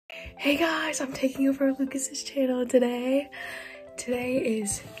Hey guys, I'm taking over Lucas's channel today. Today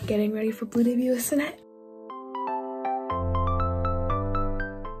is getting ready for Blue debut with Sennett.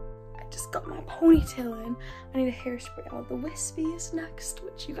 I just got my ponytail in. I need a hairspray out. The wispy is next,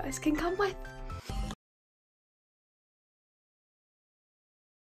 which you guys can come with.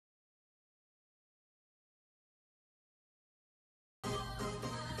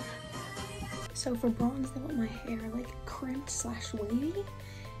 So for bronze, they want my hair like crimped / wavy.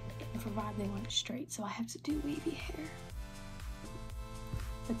 And for vibe, they want it straight, so I have to do wavy hair.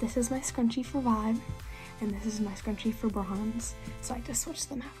 But this is my scrunchie for vibe, and this is my scrunchie for bronze, so I just switched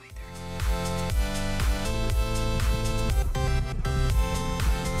them halfway through.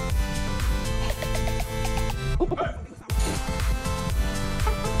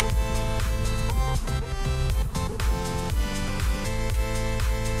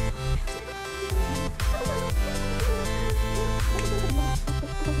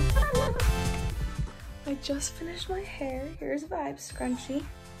 I just finished my hair. Here's Vibe scrunchie.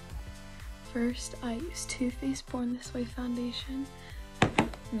 First, I use Too Faced Born This Way foundation. I'm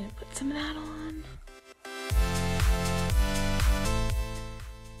gonna put some of that on.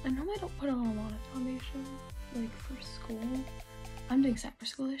 I know I don't put on a lot of foundation, like for school. I'm doing cyber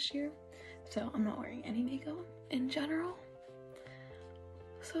school this year, so I'm not wearing any makeup in general.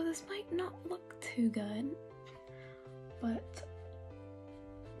 So this might not look too good, but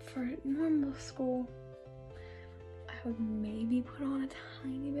for normal school, I would maybe put on a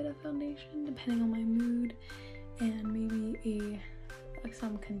tiny bit of foundation depending on my mood, and maybe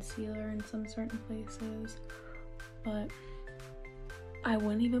some concealer in some certain places, but I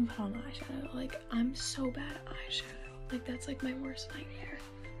wouldn't even put on eyeshadow. Like, I'm so bad at eyeshadow. Like, that's like my worst nightmare.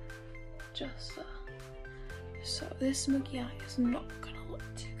 Just so this smoky eye is not gonna look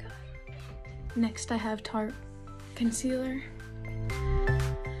too good. Next I have Tarte concealer.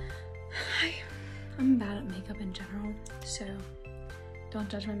 I'm bad at makeup in general, so don't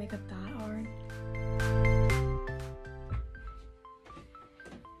judge my makeup that hard.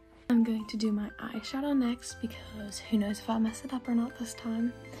 I'm going to do my eyeshadow next because who knows if I'll mess it up or not this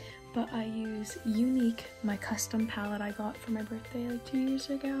time. But I use Unique, my custom palette I got for my birthday like 2 years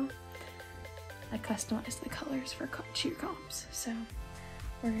ago. I customized the colors for cheer comps, so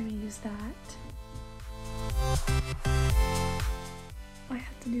we're gonna use that. I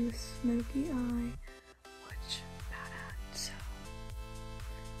have to do a smoky eye, which I'm bad at, so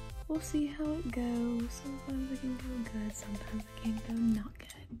we'll see how it goes. Sometimes it can go good, sometimes it can go not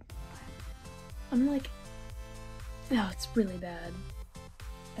good. I'm like, oh, it's really bad.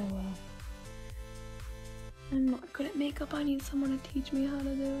 Oh well. I'm not good at makeup. I need someone to teach me how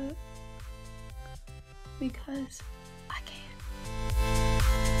to do it, because I can't.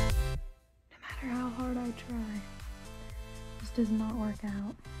 No matter how hard I try, this does not work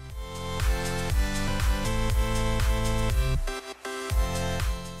out.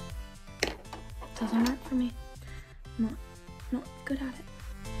 Doesn't work for me. I'm not good at it.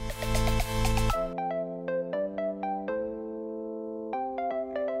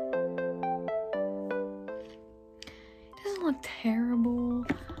 It doesn't look terrible,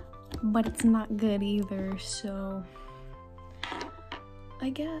 but it's not good either, so I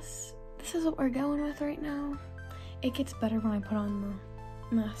guess this is what we're going with right now. It gets better when I put on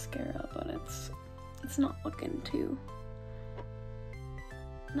the mascara, but it's not looking too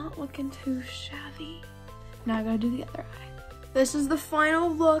shabby. Now I gotta do the other eye. This is the final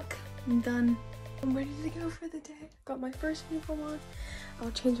look. I'm done. I'm ready to go for the day. Got my first uniform on. I'll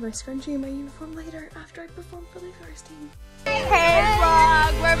change my scrunchie and my uniform later after I perform for the first team. Hey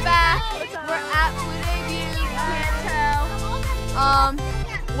vlog, we're back. We're at Blue debut. You can't tell.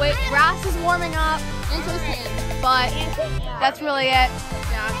 Wait, grass is warming up and so is him, but that's really it.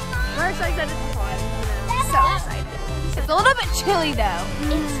 Yeah, we're so excited to fun. So excited. It's a little bit chilly though.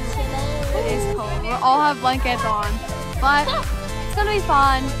 It's chilly. It is cold. We'll all have blankets on, but it's gonna be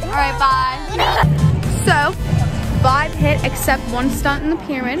fun. All right, bye. So, Vibe hit except one stunt in the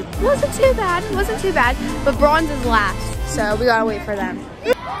pyramid. Wasn't too bad, but bronze is last, so we gotta wait for them.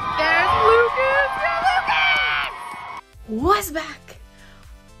 There's Lucas! What's back?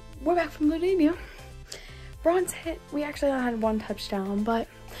 We're back from Blue debut. Bronze hit. We actually only had one touchdown, but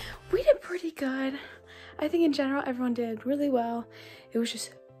we did pretty good. I think in general, everyone did really well. It was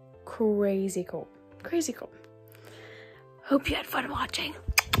just crazy cool. Crazy cool. Hope you had fun watching.